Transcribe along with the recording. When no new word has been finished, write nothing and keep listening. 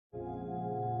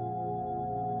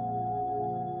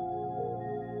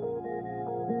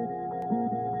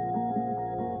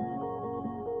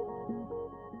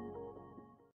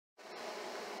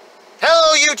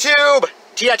YouTube?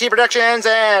 TIT Productions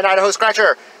and Idaho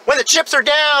Scratcher. When the chips are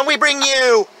down, we bring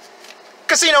you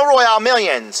Casino Royale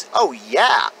Millions. Oh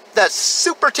yeah, the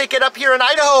super ticket up here in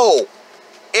Idaho.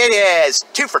 It is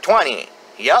 2 for 20.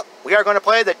 Yep, we are going to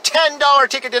play the $10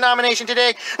 ticket denomination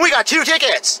today. We got 2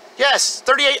 tickets. Yes,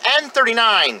 38 and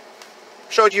 39.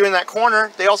 Showed you in that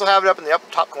corner. They also have it up in the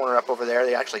top corner up over there.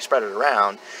 They actually spread it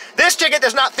around. This ticket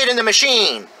does not fit in the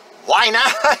machine. Why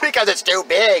not? Because it's too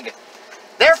big.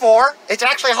 Therefore, it's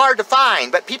actually hard to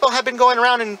find, but people have been going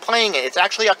around and playing it. It's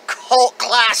actually a cult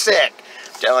classic.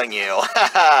 I'm telling you.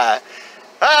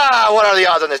 What are the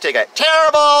odds on this ticket?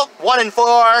 Terrible. 1 in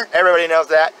 4. Everybody knows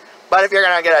that. But if you're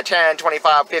going to get a 10,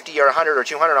 25, 50, or 100, or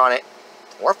 200 on it,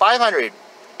 or 500,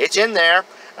 it's in there.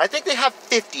 I think they have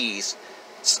 50s.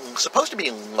 It's supposed to be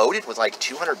loaded with like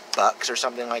 $200 or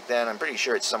something like that. I'm pretty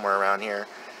sure it's somewhere around here.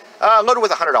 Loaded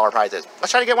with $100 prizes. Let's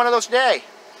try to get one of those today.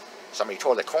 Somebody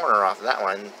tore the corner off of that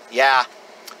one. Yeah.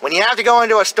 When you have to go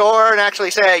into a store and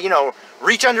actually say, you know,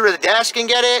 reach under the desk and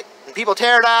get it, and people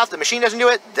tear it off, the machine doesn't do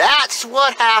it, that's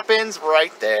what happens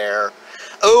right there.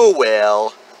 Oh well.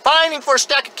 Finding for a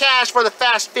stack of cash for the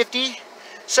Fast 50.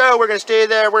 So we're going to stay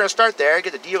there. We're going to start there.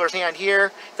 Get the dealer's hand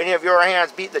here. If any of your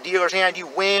hands beat the dealer's hand, you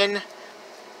win.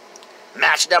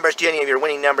 Match numbers to any of your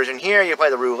winning numbers in here. You play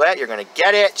the roulette. You're going to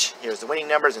get it. Here's the winning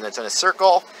numbers, and it's in a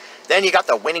circle. Then you got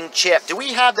the winning chip. Do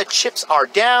we have the chips are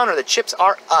down or the chips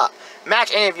are up?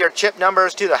 Match any of your chip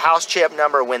numbers to the house chip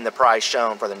number. Win the prize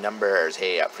shown for the numbers.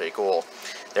 Hey, that's pretty cool.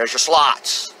 There's your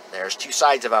slots. There's 2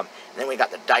 sides of them. And then we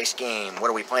got the dice game. What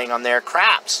are we playing on there?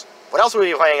 Craps. What else are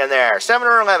we playing in there? 7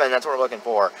 or 11. That's what we're looking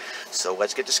for. So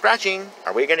let's get to scratching.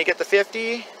 Are we going to get the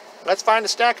 50? Let's find a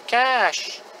stack of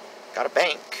cash. Got a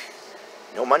bank.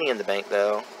 No money in the bank,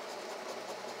 though.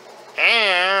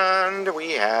 And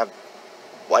we have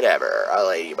whatever, a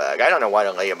ladybug. I don't know why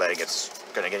the ladybug is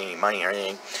going to get any money or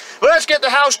anything. But let's get the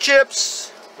house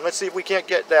chips. Let's see if we can't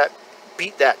get that,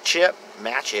 beat that chip.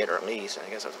 Match it, or at least. I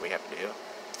guess that's what we have to do.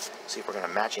 See if we're going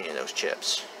to match any of those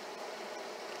chips.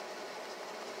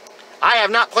 I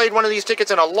have not played one of these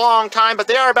tickets in a long time, but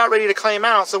they are about ready to claim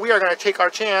out, so we are going to take our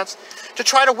chance to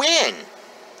try to win.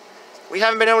 We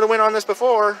haven't been able to win on this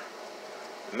before.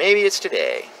 Maybe it's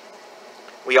today.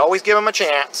 We always give them a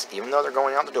chance, even though they're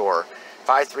going out the door.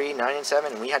 5, 3, 9, and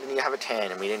 7, and we had to have a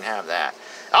 10, and we didn't have that.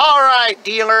 All right,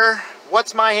 dealer,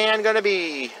 what's my hand going to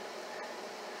be?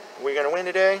 Are we going to win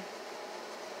today?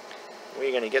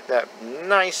 We're going to get that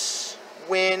nice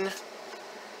win.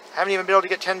 Haven't even been able to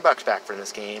get $10 back from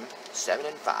this game. 7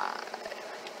 and 5.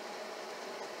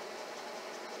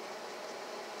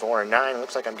 4 and 9.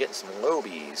 Looks like I'm getting some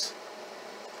lowies.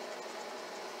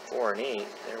 4 and 8.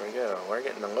 There we go. We're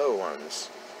getting the low ones.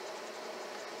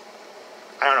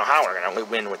 I don't know how we're going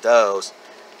to win with those.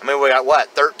 I mean, we got what?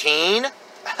 13?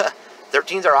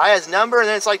 13's our highest number, and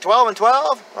then it's like 12 and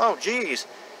 12? Oh, geez.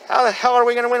 How the hell are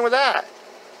we going to win with that?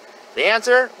 The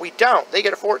answer? We don't. They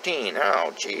get a 14.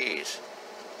 Oh, jeez.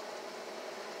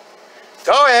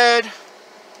 Go ahead.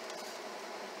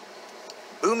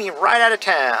 Boo me right out of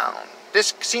town.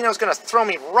 This casino's going to throw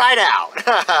me right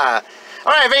out.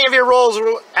 Alright, if any of your rolls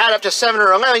add up to 7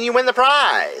 or 11, you win the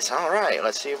prize. Alright,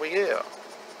 let's see if we do.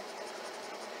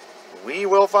 We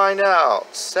will find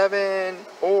out. 7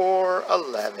 or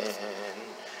 11.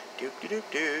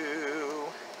 Doop-de-doop-doo.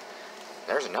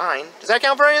 There's a 9. Does that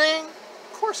count for anything?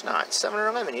 Of course not. 7 or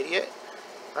 11, idiot.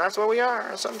 That's what we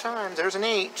are sometimes. There's an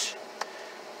 8.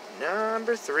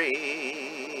 Number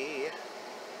 3.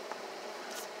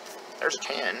 There's a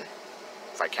 10.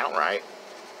 If I count right.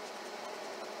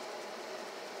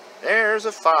 There's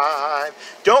a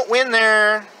 5. Don't win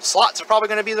there. Slots are probably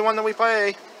going to be the one that we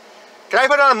play. Can I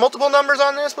put on multiple numbers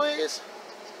on this, please?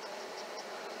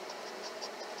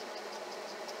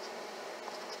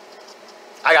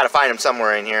 I got to find them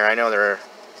somewhere in here. I know they're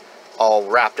all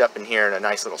wrapped up in here in a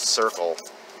nice little circle.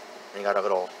 They got a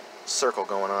little circle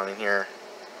going on in here.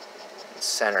 In the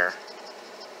center.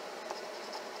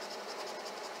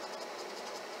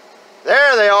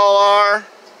 There they all are.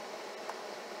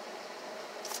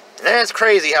 And it's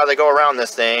crazy how they go around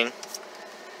this thing.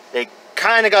 They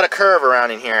kind of got a curve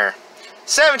around in here.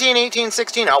 17, 18,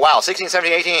 16. Oh, wow. 16,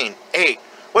 17, 18. 8.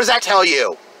 What does that tell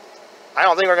you? I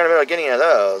don't think we're going to be able to get any of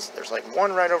those. There's like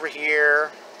one right over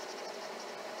here.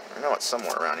 I know it's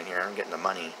somewhere around in here. I'm getting the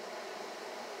money.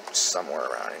 Somewhere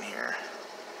around in here.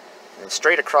 And then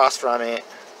straight across from it.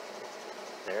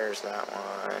 There's that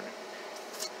one.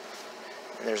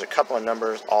 And there's a couple of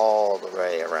numbers all the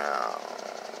way around.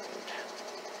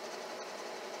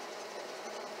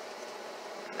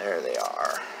 There they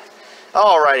are.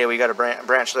 Alrighty, we got to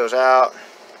branch those out.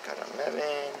 Got 11.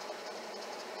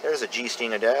 There's a G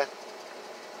sting of death.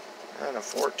 And a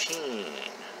 14.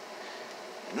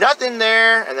 Nothing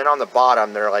there. And then on the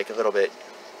bottom, they're like a little bit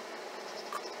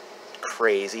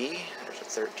crazy. There's a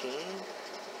 13.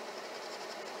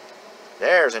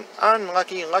 There's an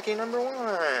unlucky, lucky number 1.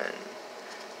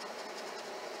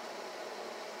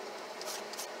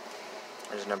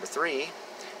 There's number 3.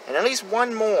 And at least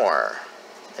one more.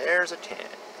 There's a 10.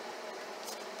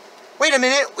 Wait a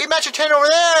minute, we match a 10 over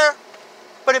there!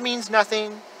 But it means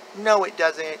nothing. No, it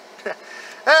doesn't.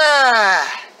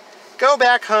 Go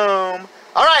back home.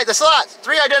 Alright, the slots.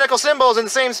 3 identical symbols in the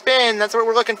same spin. That's what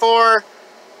we're looking for.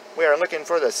 We are looking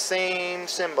for the same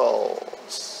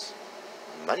symbols.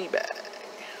 Money bag.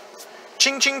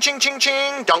 Ching, ching, ching, ching,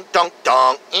 ching. Dunk, dunk,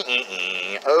 dunk.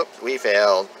 Oops, we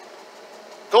failed.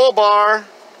 Gold bar.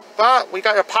 But we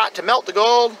got a pot to melt the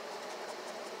gold.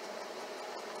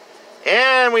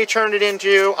 And we turned it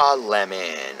into a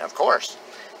lemon. Of course.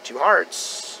 2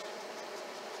 hearts.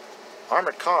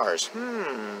 Armored cars.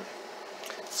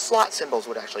 Slot symbols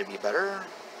would actually be better.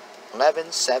 11s,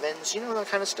 7s, you know, that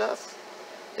kind of stuff.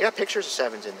 They got pictures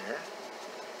of 7s in there.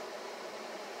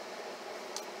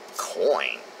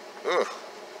 Coin. Ugh.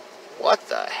 What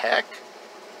the heck?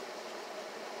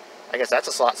 I guess that's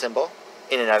a slot symbol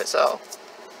in and of itself.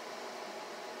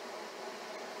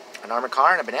 An armored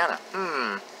car and a banana.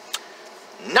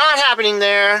 Not happening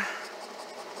there.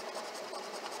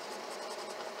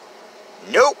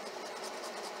 Nope.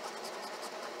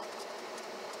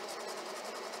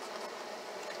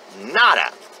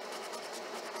 Nada.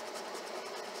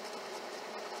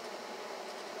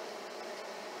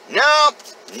 Nope.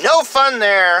 No fun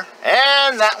there.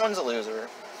 And that one's a loser.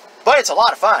 But it's a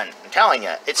lot of fun, I'm telling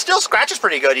you. It still scratches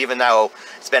pretty good even though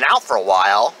it's been out for a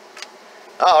while.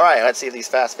 Alright, let's see if these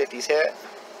fast 50s hit.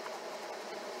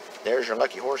 There's your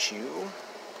lucky horseshoe.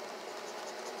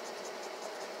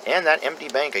 And that empty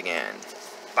bank again.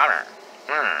 Bummer.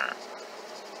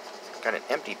 Got an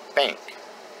empty bank.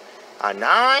 A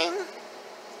 9?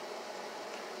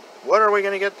 What are we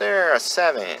going to get there? A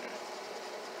 7.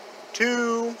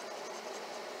 2.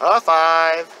 A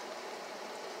 5.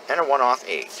 And a 1-off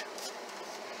 8.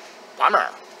 Bummer.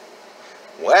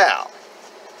 Well,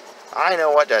 I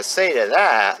know what to say to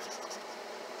that.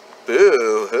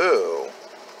 Boo-hoo.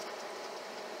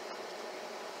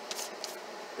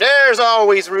 There's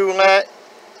always roulette.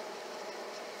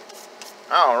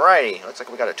 Alrighty. Looks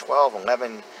like we got a 12,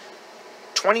 11,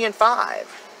 20, and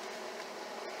 5.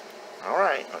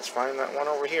 Alright, let's find that one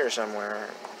over here somewhere.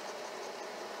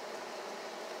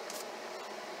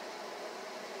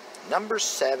 Number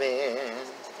 7.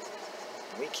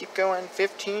 We keep going.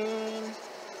 15.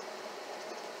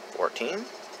 14.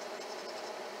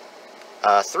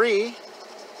 3.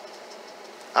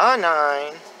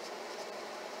 9.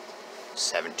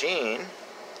 17.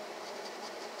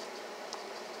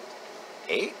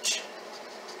 8.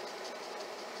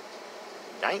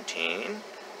 19.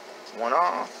 1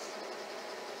 off.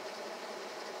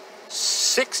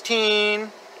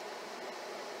 16.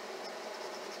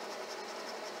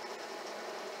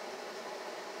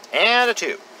 And a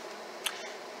 2.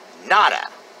 Nada.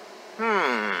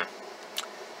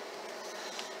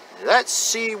 Let's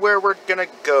see where we're gonna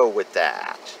go with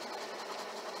that.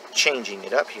 Changing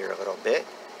it up here a little bit.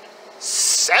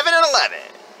 7 and 11.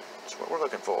 That's what we're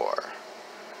looking for.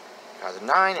 Got a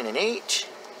 9 and an 8.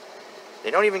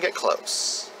 They don't even get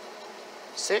close.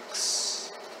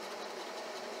 6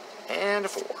 and a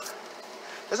 4.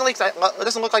 It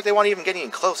doesn't look like they want to even get any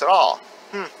close at all.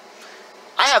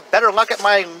 I have better luck at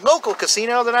my local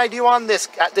casino than I do on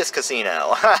at this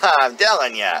casino. I'm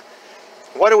telling ya.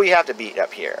 What do we have to beat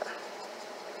up here?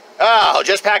 Oh,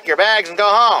 just pack your bags and go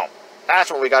home. That's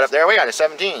what we got up there. We got a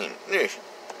 17. Eesh.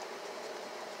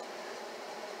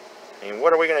 I mean,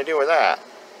 what are we going to do with that?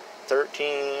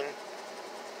 13.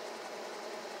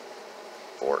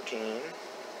 14.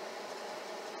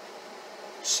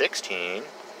 16.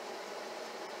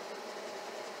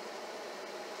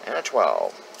 And a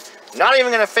 12. Not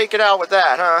even going to fake it out with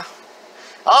that, huh?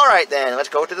 Alright then, let's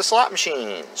go to the slot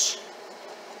machines.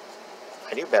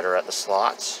 I do better at the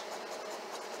slots.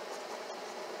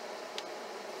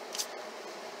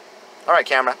 Alright,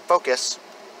 camera, focus.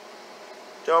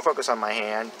 Don't focus on my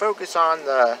hand. Focus on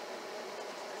the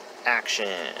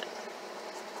action.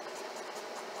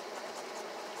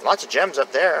 Lots of gems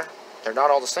up there. They're not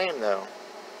all the same, though.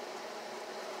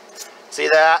 See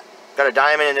that? Got a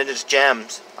diamond and then just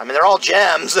gems. I mean, they're all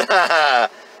gems. We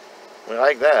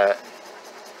like that.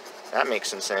 That makes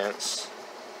some sense.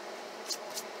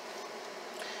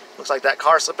 Looks like that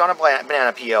car slipped on a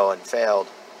banana peel and failed.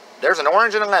 There's an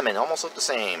orange and a lemon. Almost look the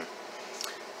same.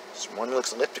 Just one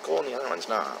looks elliptical and the other one's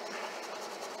not.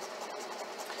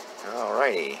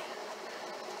 Alrighty.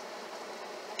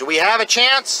 Do we have a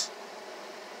chance?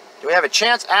 Do we have a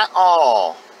chance at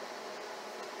all?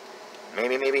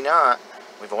 Maybe, maybe not.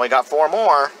 We've only got 4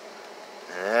 more.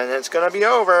 And it's going to be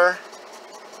over.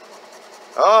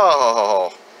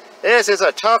 Oh, this is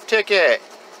a tough ticket.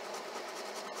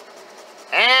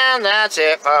 And that's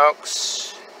it,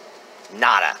 folks.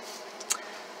 Nada.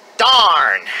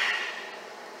 Darn.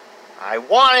 I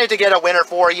wanted to get a winner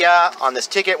for you on this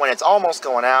ticket when it's almost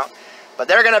going out. But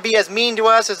they're going to be as mean to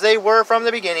us as they were from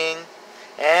the beginning.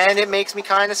 And it makes me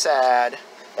kind of sad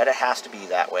that it has to be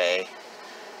that way.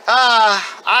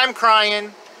 I'm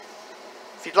crying.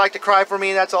 If you'd like to cry for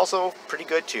me, that's also pretty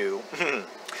good too.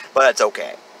 But it's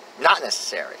okay. Not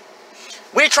necessary.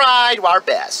 We tried our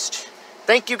best.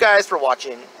 Thank you guys for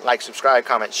watching. Like, subscribe,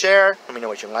 comment, share. Let me know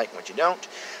what you like and what you don't.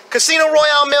 Casino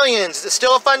Royale Millions. Is it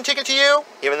still a fun ticket to you?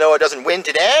 Even though it doesn't win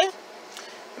today?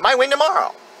 It might win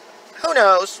tomorrow. Who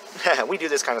knows? We do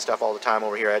this kind of stuff all the time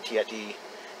over here at TFT.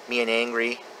 Me and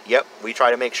Angry. Yep, we try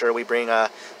to make sure we bring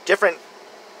a different,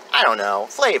 I don't know,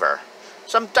 flavor.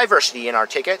 Some diversity in our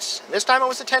tickets. And this time it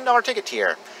was a $10 ticket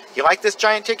tier. You like this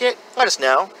giant ticket? Let us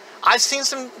know. I've seen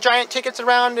some giant tickets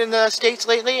around in the States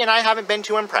lately, and I haven't been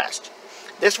too impressed.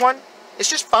 This one,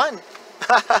 it's just fun.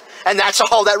 And that's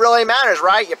all that really matters,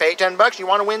 right? You pay 10 bucks, you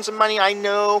want to win some money, I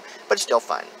know, but it's still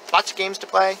fun. Lots of games to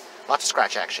play, lots of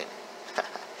scratch action.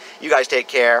 You guys take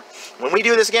care. When we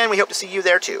do this again, we hope to see you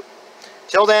there too.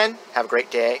 Till then, have a great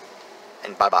day,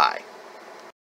 and bye-bye.